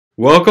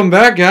Welcome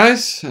back,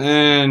 guys,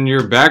 and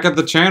you're back at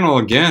the channel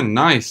again.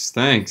 Nice,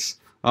 thanks.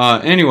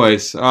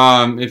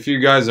 If you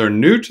guys are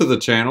new to the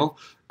channel,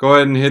 go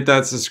ahead and hit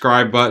that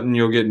subscribe button.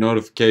 You'll get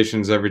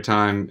notifications every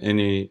time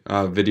any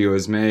video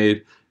is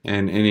made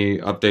and any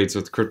updates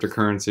with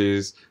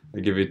cryptocurrencies. I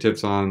give you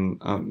tips on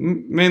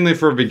mainly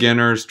for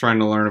beginners trying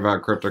to learn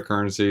about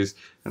cryptocurrencies,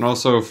 and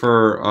also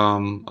for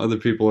other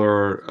people who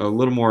are a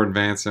little more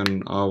advanced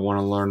and want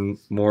to learn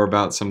more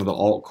about some of the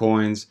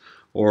altcoins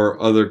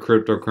or other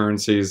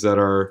cryptocurrencies that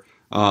are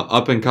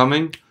up and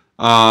coming.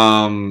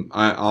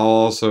 I'll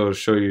also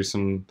show you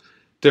some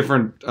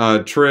different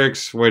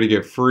tricks, way to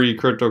get free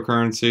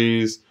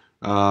cryptocurrencies,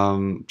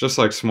 just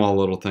like small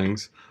little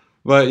things.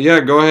 But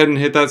yeah, go ahead and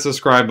hit that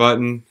subscribe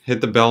button,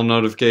 hit the bell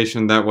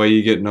notification, that way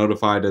you get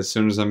notified as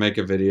soon as I make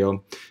a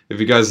video.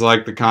 If you guys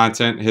like the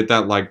content, hit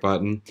that like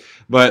button.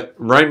 But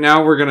right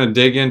now we're going to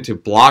dig into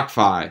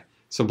BlockFI.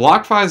 So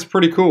BlockFi is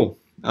pretty cool.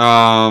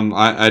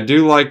 I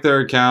do like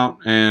their account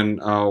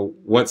and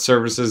what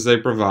services they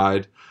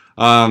provide.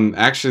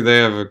 Actually, they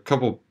have a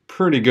couple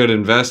pretty good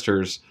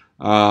investors.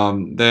 They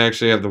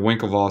actually have the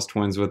Winklevoss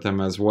twins with them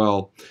as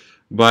well.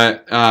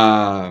 But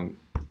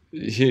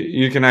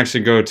you can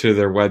actually go to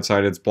their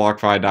website. It's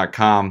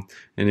blockfi.com,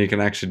 and you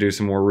can actually do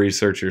some more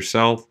research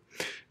yourself.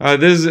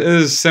 This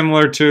is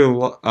similar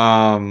to,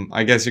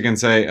 I guess you can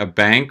say, a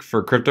bank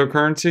for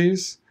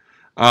cryptocurrencies.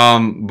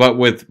 But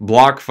with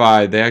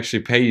BlockFi, they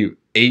actually pay you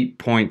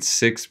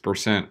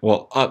 8.6%,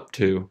 well, up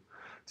to.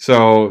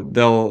 So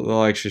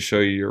they'll actually show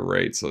you your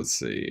rates. Let's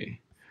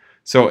see.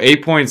 So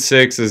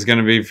 8.6 is going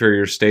to be for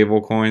your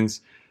stable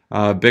coins.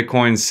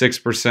 Bitcoin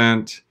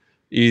 6%,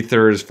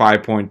 Ether is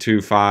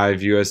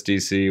 5.25,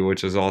 USDC,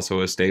 which is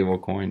also a stable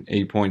coin,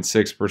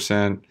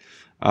 8.6%.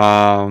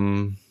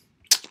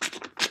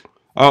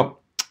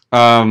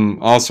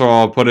 Also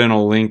I'll put in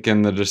a link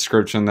in the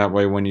description, that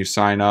way when you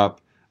sign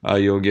up,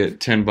 you'll get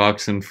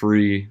 $10 in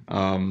free,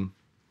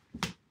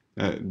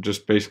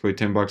 just basically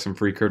 $10 in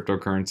free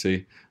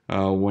cryptocurrency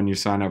when you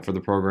sign up for the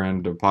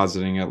program,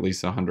 depositing at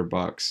least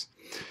 $100.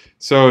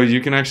 So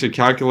you can actually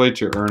calculate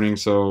your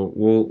earnings. So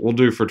we'll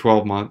do for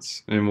 12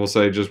 months, and we'll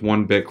say just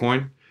one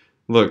Bitcoin.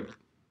 Look,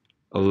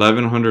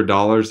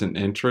 $1,100 in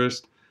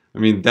interest. I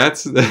mean,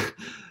 that's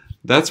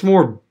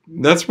more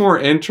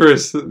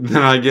interest than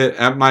I get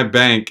at my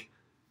bank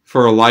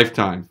for a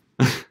lifetime.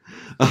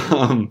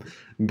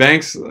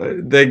 Banks,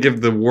 they give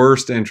the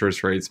worst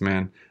interest rates,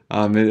 man.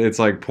 It's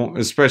like,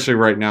 especially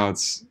right now,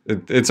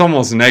 it's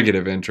almost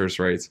negative interest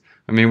rates.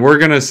 I mean, we're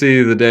gonna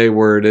see the day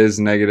where it is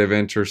negative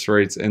interest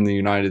rates in the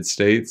United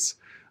States.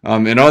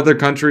 In other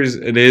countries,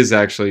 it is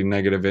actually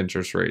negative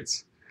interest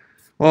rates.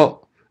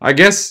 Well, I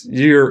guess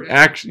you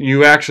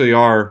actually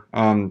are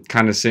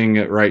kind of seeing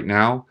it right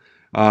now.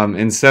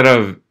 Instead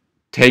of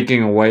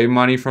taking away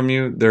money from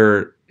you,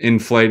 they're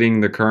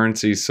inflating the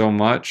currency so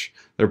much.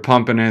 They're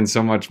pumping in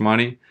so much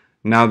money.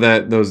 Now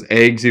that those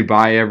eggs you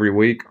buy every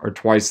week are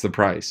twice the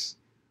price,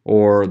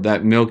 or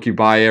that milk you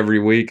buy every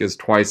week is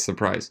twice the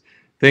price.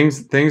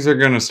 Things are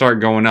going to start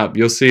going up.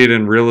 You'll see it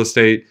in real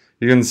estate.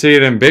 You can see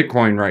it in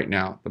Bitcoin right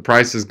now. The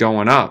price is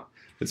going up.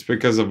 It's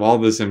because of all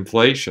this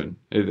inflation.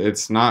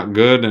 It's not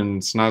good, and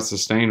it's not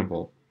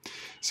sustainable.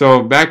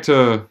 So back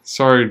to,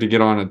 sorry to get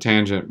on a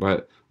tangent,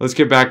 but let's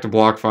get back to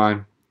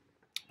BlockFi.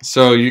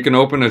 So you can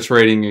open a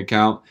trading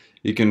account.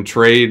 You can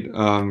trade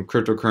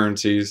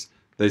cryptocurrencies.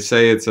 They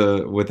say it's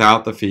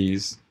without the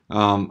fees.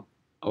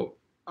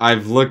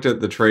 I've looked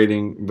at the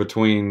trading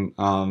between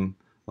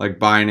like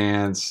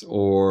Binance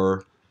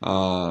or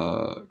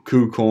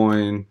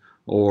KuCoin,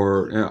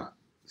 or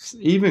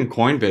even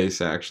Coinbase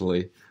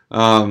actually.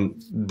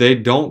 They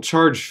don't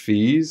charge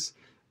fees,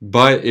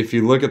 but if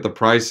you look at the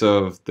price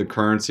of the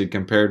currency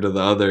compared to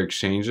the other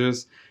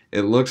exchanges,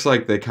 it looks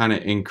like they kind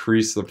of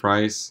increase the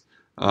price,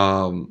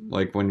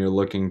 like when you're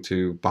looking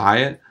to buy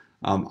it.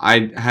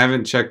 I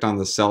haven't checked on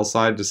the sell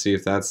side to see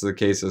if that's the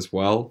case as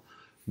well,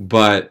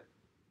 but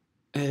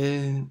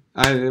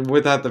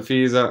without the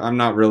fees, I'm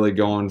not really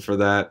going for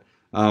that.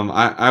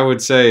 I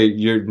would say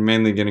you're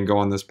mainly going to go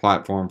on this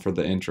platform for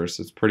the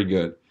interest. It's pretty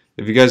good.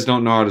 If you guys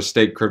don't know how to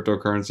stake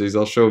cryptocurrencies,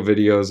 I'll show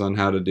videos on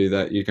how to do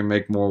that. You can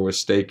make more with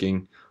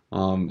staking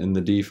in the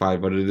DeFi,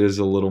 but it is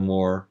a little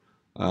more,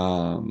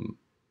 I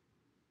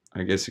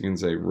guess you can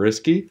say,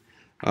 risky.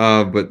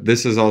 But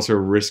this is also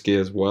risky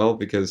as well,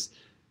 because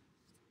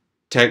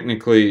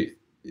technically,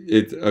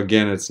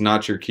 it's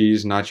not your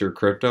keys, not your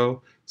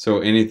crypto. So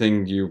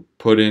anything you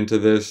put into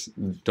this,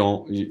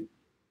 don't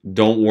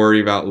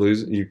worry about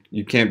losing.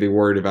 You can't be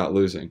worried about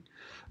losing.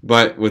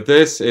 But with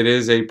this, it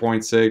is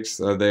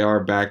 8.6. They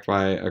are backed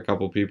by a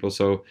couple people,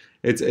 so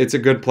it's a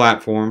good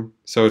platform.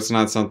 So it's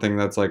not something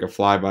that's like a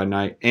fly by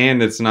night,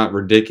 and it's not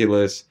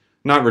ridiculous.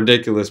 Not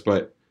ridiculous,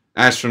 but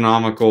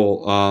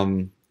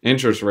astronomical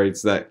interest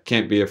rates that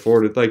can't be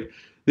afforded. Like,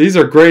 these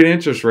are great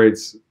interest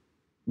rates,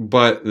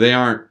 but they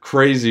aren't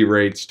crazy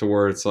rates to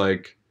where it's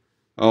like,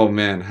 oh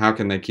man, how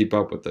can they keep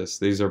up with this?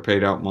 These are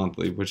paid out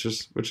monthly, which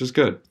is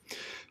good.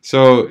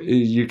 So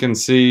you can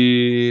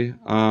see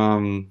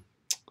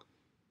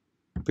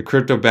the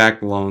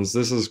crypto-backed loans.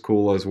 This is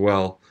cool as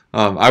well.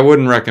 I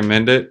wouldn't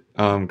recommend it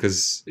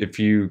because if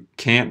you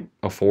can't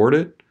afford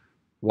it,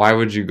 why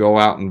would you go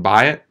out and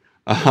buy it?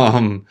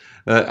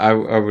 I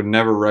would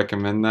never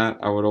recommend that.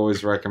 I would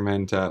always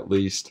recommend to at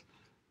least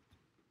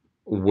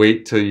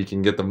wait till you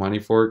can get the money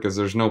for it, because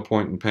there's no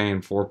point in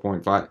paying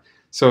 4.5.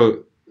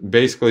 So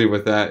basically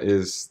with that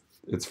is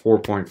it's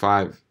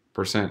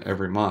 4.5%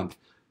 every month.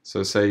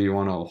 So say you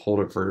want to hold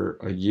it for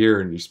a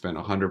year and you spend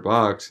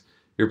 $100,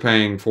 you're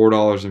paying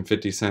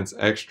 $4.50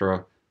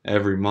 extra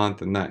every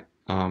month, and that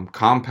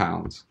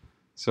compounds.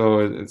 So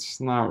it's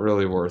not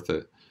really worth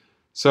it.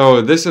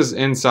 So this is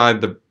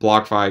inside the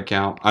BlockFi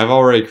account. I've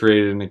already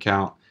created an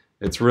account.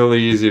 It's really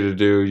easy to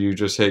do. You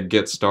just hit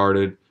get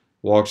started,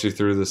 walks you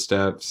through the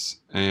steps,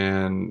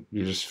 and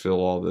you just fill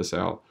all this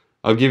out.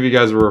 I'll give you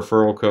guys a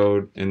referral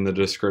code in the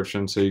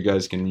description so you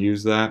guys can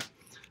use that.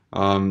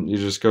 You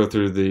just go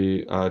through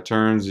the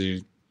terms.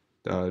 You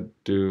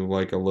do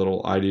like a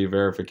little ID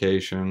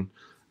verification.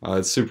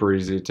 It's super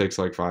easy. It takes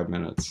like 5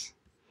 minutes.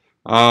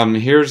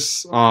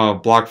 Here's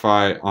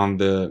BlockFi on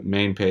the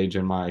main page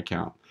in my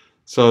account.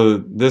 So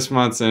this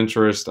month's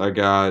interest, I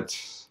got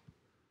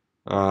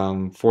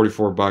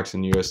 $44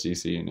 in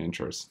USDC in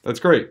interest. That's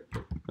great.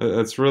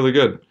 That's really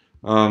good.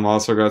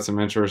 Also got some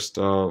interest,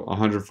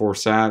 104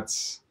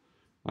 sats,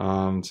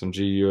 some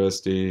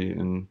GUSD,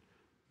 and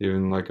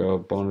even like a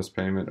bonus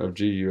payment of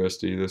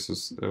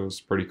GUSD. It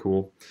was pretty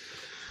cool.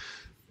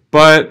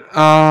 But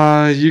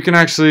you can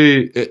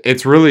actually,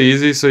 it's really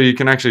easy. So you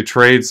can actually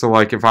trade. So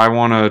like if I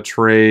want to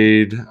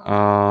trade,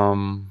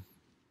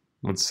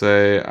 let's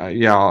say,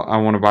 yeah, I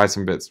want to buy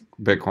some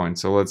Bitcoin.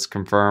 So let's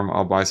confirm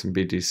I'll buy some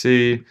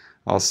BTC.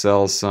 I'll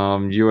sell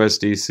some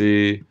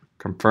USDC,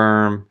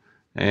 confirm,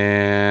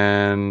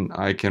 and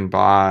I can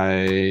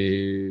buy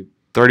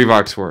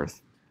 $30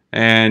 worth.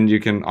 And you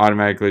can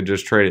automatically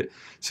just trade it.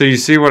 So you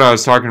see what I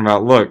was talking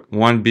about. Look,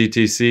 1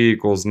 BTC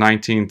equals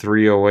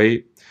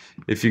 19,308.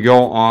 If you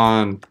go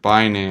on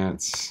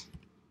Binance,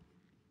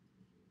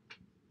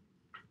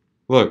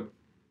 look,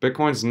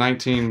 Bitcoin's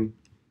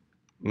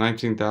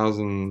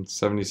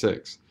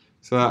 19,076.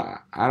 So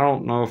I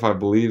don't know if I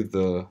believe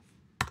the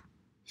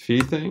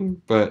fee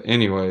thing, but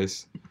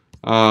anyways,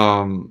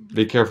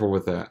 be careful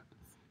with that.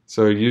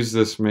 So use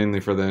this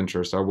mainly for the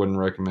interest. I wouldn't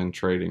recommend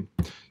trading.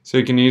 So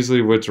you can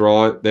easily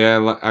withdraw it. They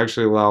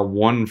actually allow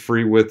 1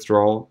 free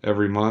withdrawal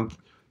every month.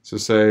 So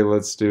say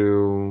let's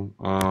do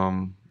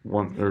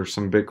one or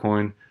some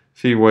Bitcoin,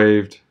 fee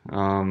waived.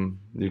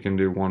 You can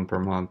do 1 per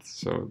month.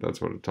 So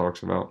that's what it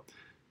talks about.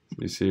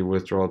 You see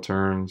withdrawal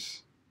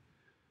terms.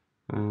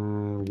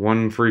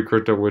 1 free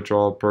crypto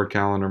withdrawal per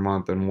calendar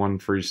month and 1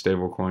 free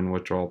stablecoin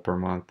withdrawal per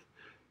month.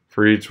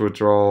 For each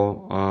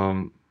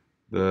withdrawal,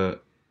 the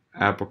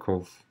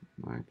applicable,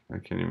 I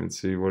can't even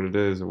see what it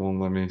is. It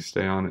won't let me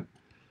stay on it.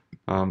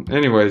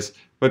 Anyways,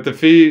 but the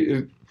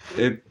fee,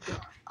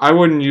 I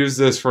wouldn't use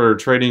this for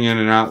trading in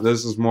and out.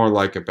 This is more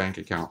like a bank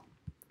account.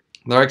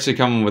 They're actually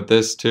coming with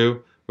this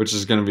too, which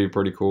is going to be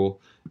pretty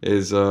cool,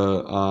 is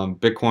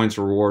Bitcoin's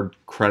reward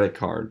credit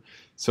card.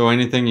 So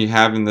anything you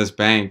have in this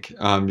bank,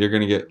 you're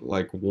going to get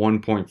like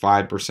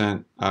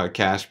 1.5%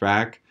 cash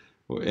back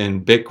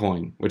in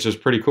Bitcoin, which is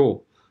pretty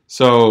cool.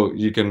 So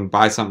you can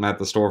buy something at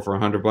the store for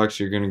 $100,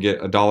 you're going to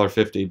get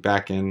 $1.50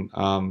 back in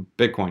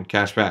Bitcoin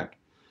cash back.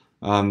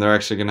 They're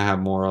actually going to have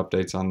more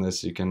updates on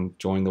this. You can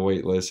join the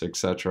wait list,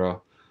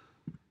 etc.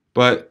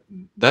 But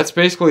that's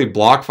basically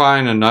BlockFi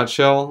in a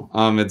nutshell.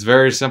 It's a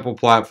very simple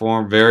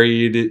platform,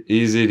 very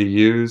easy to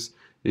use.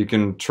 You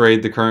can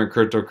trade the current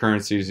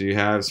cryptocurrencies you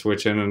have,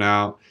 switch in and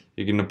out.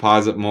 You can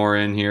deposit more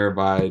in here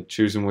by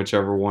choosing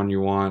whichever one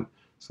you want.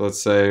 So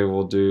let's say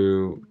we'll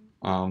do,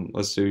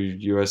 let's do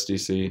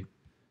USDC.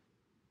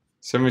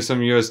 Send me some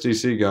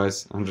USDC,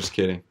 guys. I'm just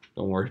kidding.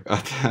 Don't worry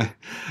about that.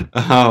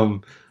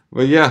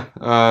 But yeah,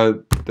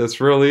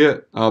 that's really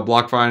it.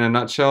 BlockFi in a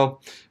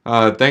nutshell.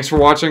 Thanks for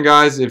watching,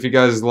 guys. If you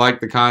guys like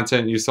the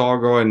content you saw,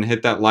 go ahead and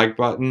hit that like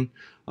button.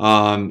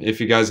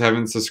 If you guys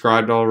haven't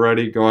subscribed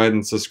already, go ahead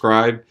and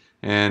subscribe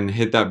and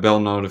hit that bell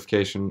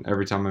notification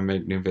every time I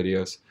make new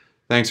videos.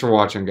 Thanks for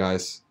watching,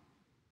 guys.